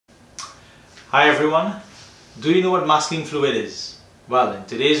Hi everyone, do you know what masking fluid is? Well, in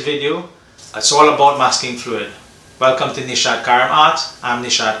today's video, it's all about masking fluid. Welcome to Nishad Karam Art. I'm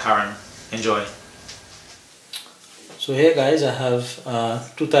Nishad Karam. Enjoy. So here guys, I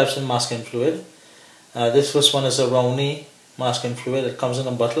have two types of masking fluid. This first one is a Rowney masking fluid that comes in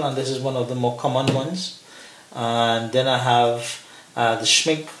a bottle, and this is one of the more common ones. And then I have the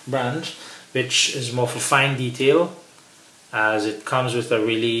Schmink brand, which is more for fine detail, as it comes with a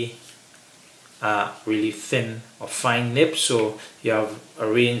really thin or fine nib, so you have a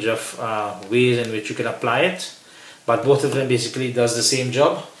range of ways in which you can apply it, but both of them basically does the same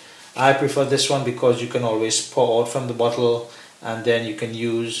job. I prefer this one because you can always pour out from the bottle, and then you can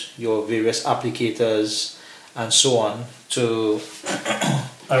use your various applicators and so on to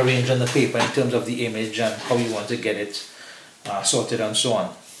arrange on the paper in terms of the image and how you want to get it sorted and so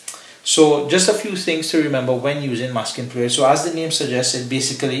on. So just a few things to remember when using masking fluid. So as the name suggests, it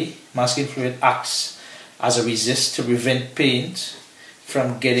basically, masking fluid acts as a resist to prevent paint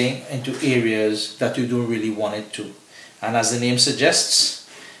from getting into areas that you don't really want it to. And as the name suggests,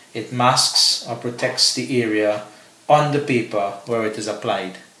 it masks or protects the area on the paper where it is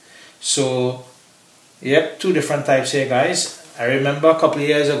applied. So yep, two different types here guys. I remember a couple of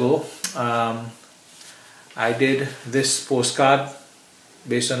years ago, I did this postcard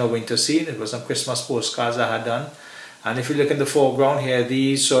based on a winter scene. It was some Christmas postcards I had done, and if you look in the foreground here,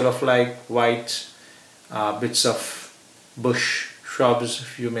 these sort of like white bits of bush shrubs,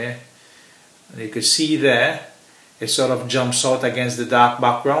 if you may, and you can see there it sort of jumps out against the dark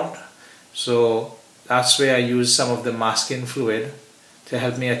background. So that's where I use some of the masking fluid to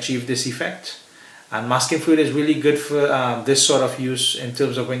help me achieve this effect. And masking fluid is really good for this sort of use in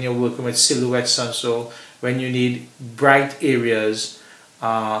terms of when you're working with silhouettes, and so when you need bright areas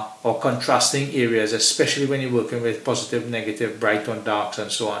or contrasting areas, especially when you're working with positive, negative, bright on darks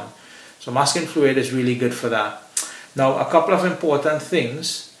and so on. So masking fluid is really good for that. Now, a couple of important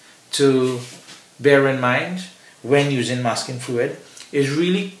things to bear in mind when using masking fluid is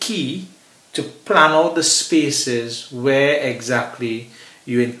really key to plan out the spaces where exactly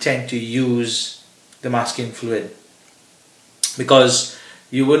you intend to use the masking fluid, because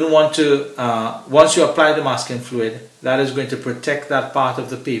you wouldn't want to, once you apply the masking fluid, that is going to protect that part of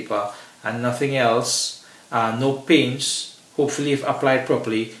the paper and nothing else. No paints, hopefully if applied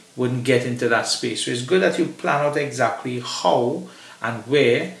properly, wouldn't get into that space. So it's good that you plan out exactly how and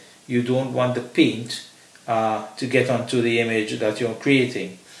where you don't want the paint to get onto the image that you're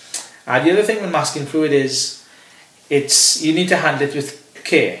creating. The other thing with masking fluid is you need to handle it with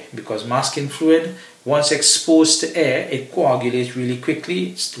care, because masking fluid, once exposed to air, it coagulates really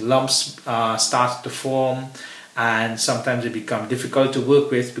quickly. Lumps start to form, and sometimes it becomes difficult to work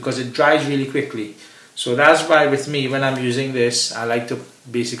with because it dries really quickly. So that's why with me, when I'm using this, I like to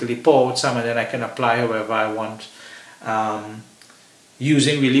basically pour out some and then I can apply however I want,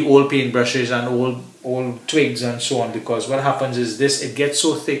 using really old paint brushes and old twigs and so on, because what happens is it gets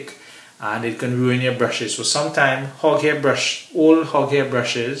so thick and it can ruin your brushes. So sometimes old hoghair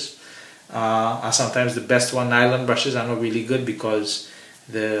brushes are sometimes the best one. Nylon brushes are not really good because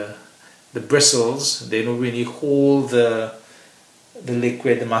the bristles, they don't really hold the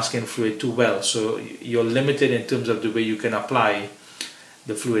liquid, the masking fluid too well. So you're limited in terms of the way you can apply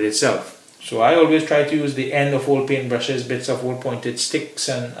the fluid itself. So I always try to use the end of old paint brushes, bits of old pointed sticks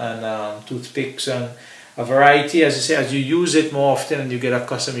and toothpicks, and a variety. As you say, as you use it more often and you get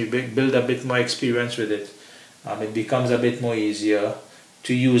accustomed, you build a bit more experience with it. It becomes a bit more easier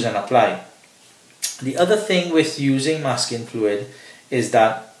to use and apply. The other thing with using masking fluid is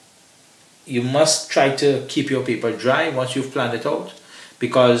that you must try to keep your paper dry once you've planned it out,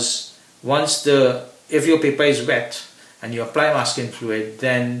 because if your paper is wet and you apply masking fluid,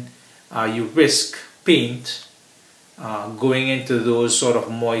 then you risk paint going into those sort of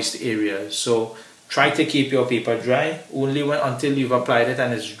moist areas. So try to keep your paper dry only until you've applied it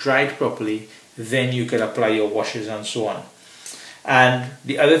and it's dried properly, then you can apply your washes and so on. And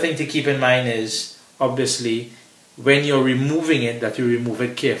the other thing to keep in mind is, obviously, when you're removing it, that you remove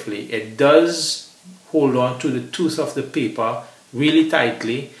it carefully. It does hold on to the tooth of the paper really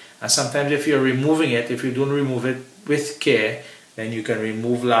tightly, and sometimes if you're removing it, if you don't remove it with care, then you can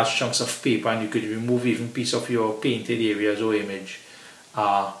remove large chunks of paper, and you could remove even piece of your painted areas or image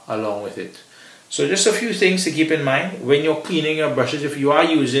along with it. So just a few things to keep in mind when you're cleaning your brushes. If you are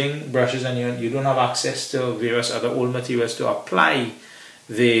using brushes and you don't have access to various other old materials to apply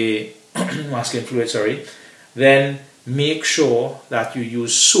the masking fluid, then make sure that you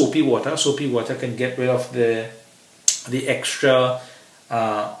use soapy water. Soapy water can get rid of the extra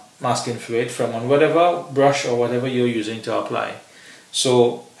masking fluid from on whatever brush or whatever you're using to apply.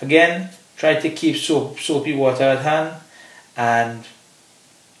 So again, try to keep soapy water at hand, and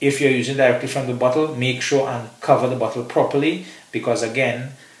if you're using directly from the bottle, make sure and cover the bottle properly, because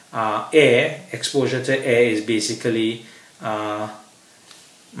again, exposure to air is basically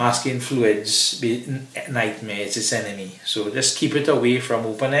masking fluids nightmare, it's its enemy. So just keep it away from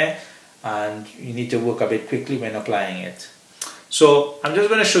open air, and you need to work a bit quickly when applying it. So I'm just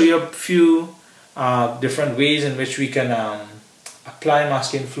going to show you a few different ways in which we can apply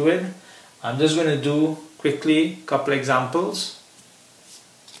masking fluid. I'm just going to do quickly a couple examples.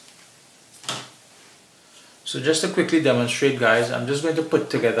 So just to quickly demonstrate, guys, I'm just going to put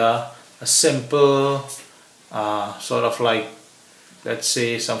together a simple sort of like, let's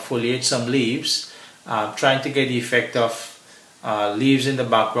say, some foliage, some leaves, trying to get the effect of leaves in the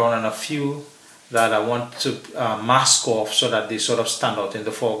background, and a few that I want to mask off so that they sort of stand out in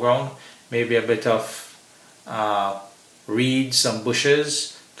the foreground. Maybe a bit of reeds, some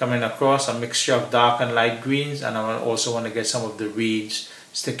bushes coming across, a mixture of dark and light greens, and I also want to get some of the reeds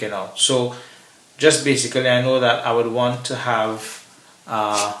sticking out. So just basically, I know that I would want to have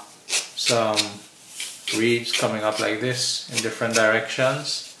some reeds coming up like this in different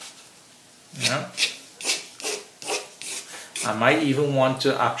directions. Yeah. I might even want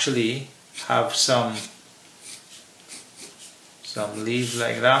to actually have some leaves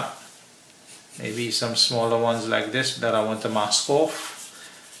like that, maybe some smaller ones like this that I want to mask off,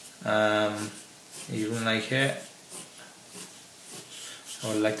 even like here. I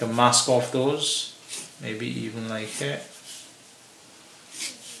would like to mask off those, maybe even like here.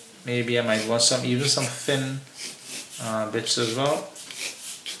 Maybe I might want even some thin bits as well.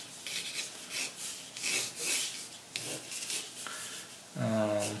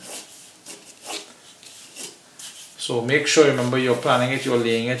 So make sure, remember, you're planning it, you're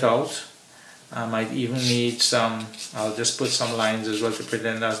laying it out. I might even need some, I'll just put some lines as well to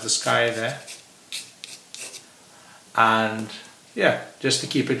pretend as the sky there. And yeah, just to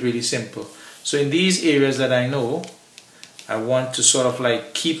keep it really simple. So in these areas that I know, I want to sort of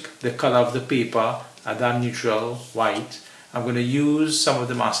like keep the color of the paper at that neutral white. I'm going to use some of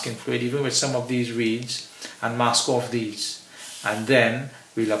the masking fluid, even with some of these reeds, and mask off these. And then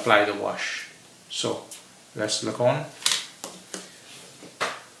we'll apply the wash. So let's look on.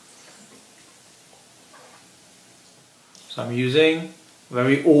 So I'm using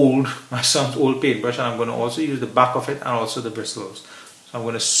very old, my son's old paintbrush, and I'm going to also use the back of it and also the bristles. So I'm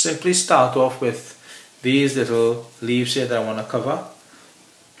going to simply start off with these little leaves here that I want to cover.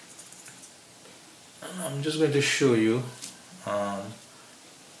 And I'm just going to show you,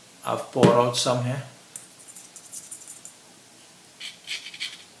 I've poured out some here.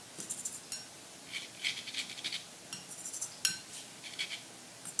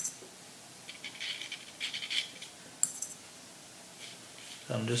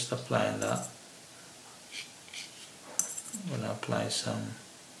 So I'm just applying that. I'm going to apply some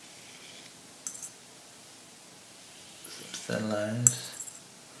thin lines,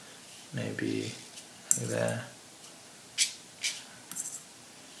 maybe like there.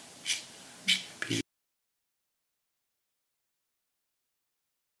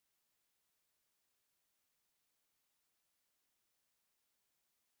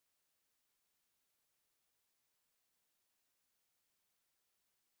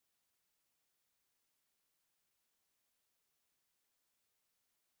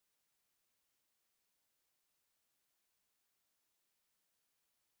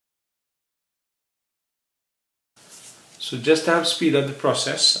 So just to help speed up the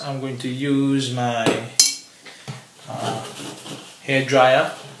process, I'm going to use my hair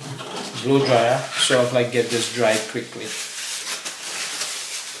dryer, blow dryer, sort of like get this dried quickly.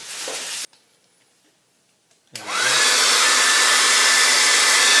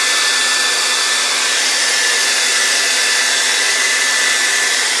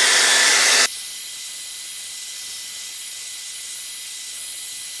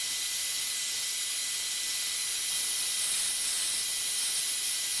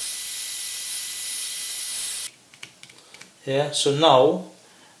 Yeah, so now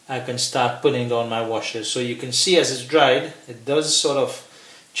I can start putting down my washes. So you can see as it's dried, it does sort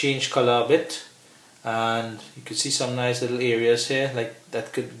of change color a bit, and you can see some nice little areas here, like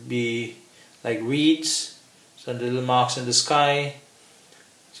that could be like reeds, some little marks in the sky,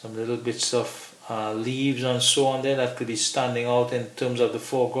 some little bits of leaves and so on there that could be standing out in terms of the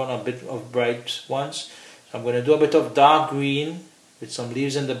foreground, a bit of bright ones. So I'm going to do a bit of dark green with some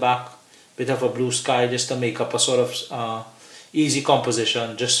leaves in the back, bit of a blue sky, just to make up a sort of easy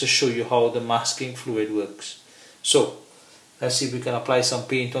composition, just to show you how the masking fluid works. So let's see if we can apply some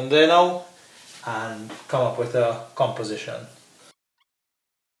paint on there now and come up with a composition.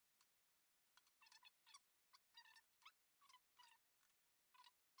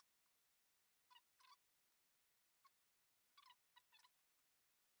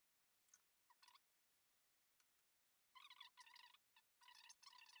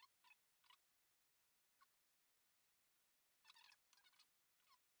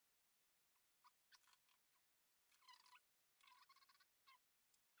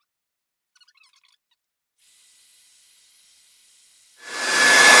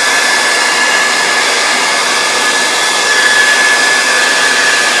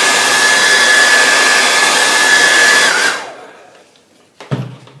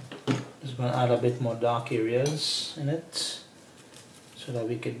 bit more dark areas in it so that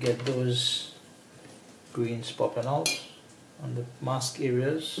we could get those greens popping out on the mask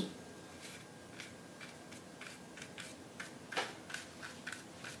areas.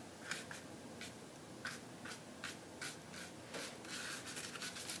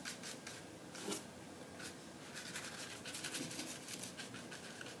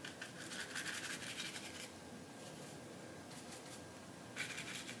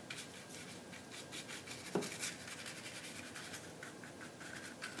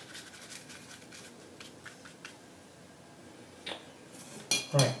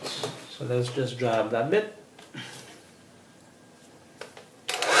 Right, so let's just dry up that bit.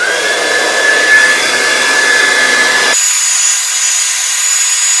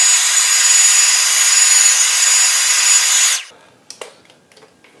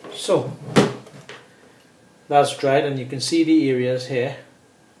 So that's dried, and you can see the areas here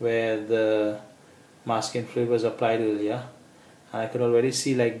where the masking fluid was applied earlier, and I could already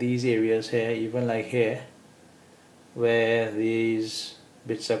see like these areas here, even like here, where these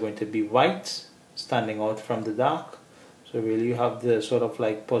bits are going to be white standing out from the dark. So really you have the sort of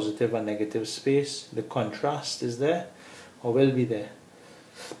like positive and negative space. The contrast is there, or will be there.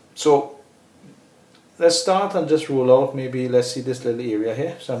 So let's start and just roll out. Maybe let's see this little area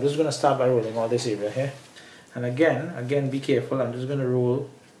here. So I'm just going to start by rolling out this area here, and again be careful. I'm just going to roll,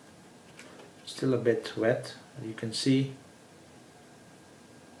 still a bit wet, as you can see.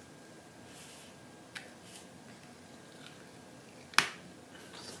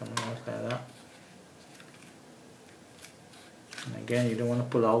 Coming out like that. And again, you don't want to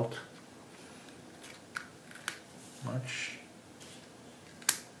pull out much.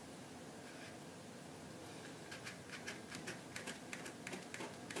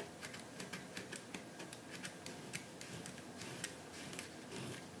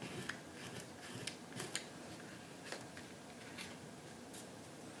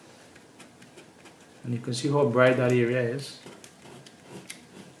 And you can see how bright that area is.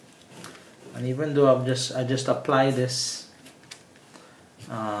 And even though I just apply this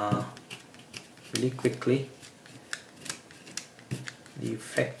really quickly, the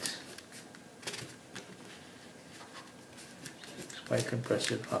effect is quite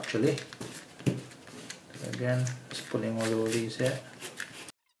impressive actually. So again, just pulling all over these here.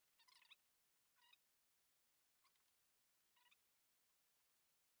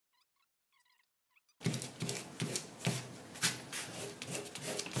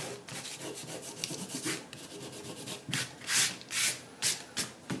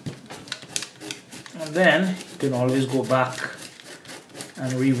 And then you can always go back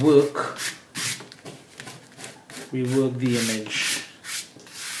and rework the image.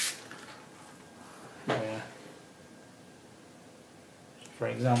 For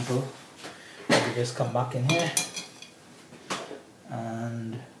example, you just come back in here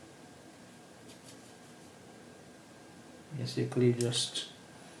and basically just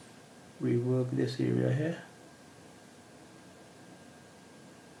rework this area here.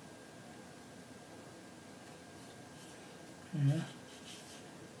 Yeah.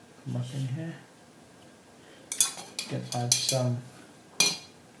 Come back in here. You can add some,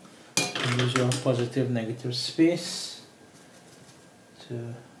 use your positive negative space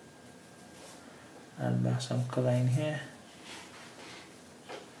to add back some color in here.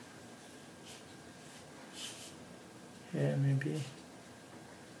 Here maybe.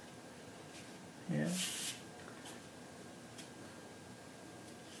 Yeah.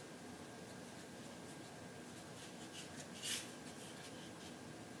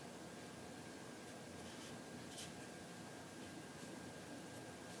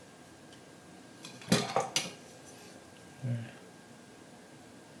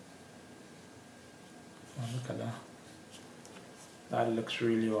 Oh, look at that. That looks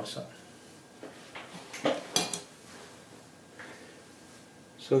really awesome.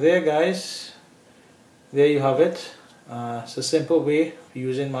 So there guys, there you have it. It's a simple way of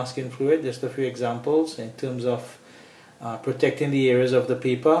using masking fluid, just a few examples in terms of protecting the areas of the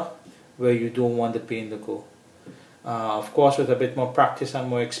paper where you don't want the paint to go. Of course, with a bit more practice and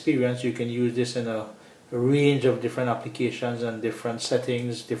more experience, you can use this in a range of different applications and different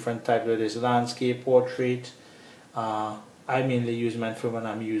settings, different types, whether it's landscape, portrait. I mainly use mine for when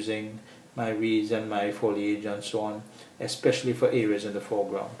I'm using my weeds and my foliage and so on, especially for areas in the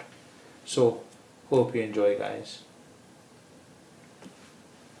foreground. So, hope you enjoy, guys.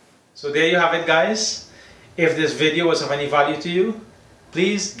 So there you have it, guys. If this video was of any value to you,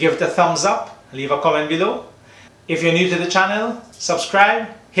 please give it a thumbs up, leave a comment below. If you're new to the channel, subscribe,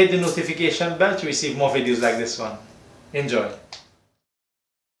 hit the notification bell to receive more videos like this one. Enjoy.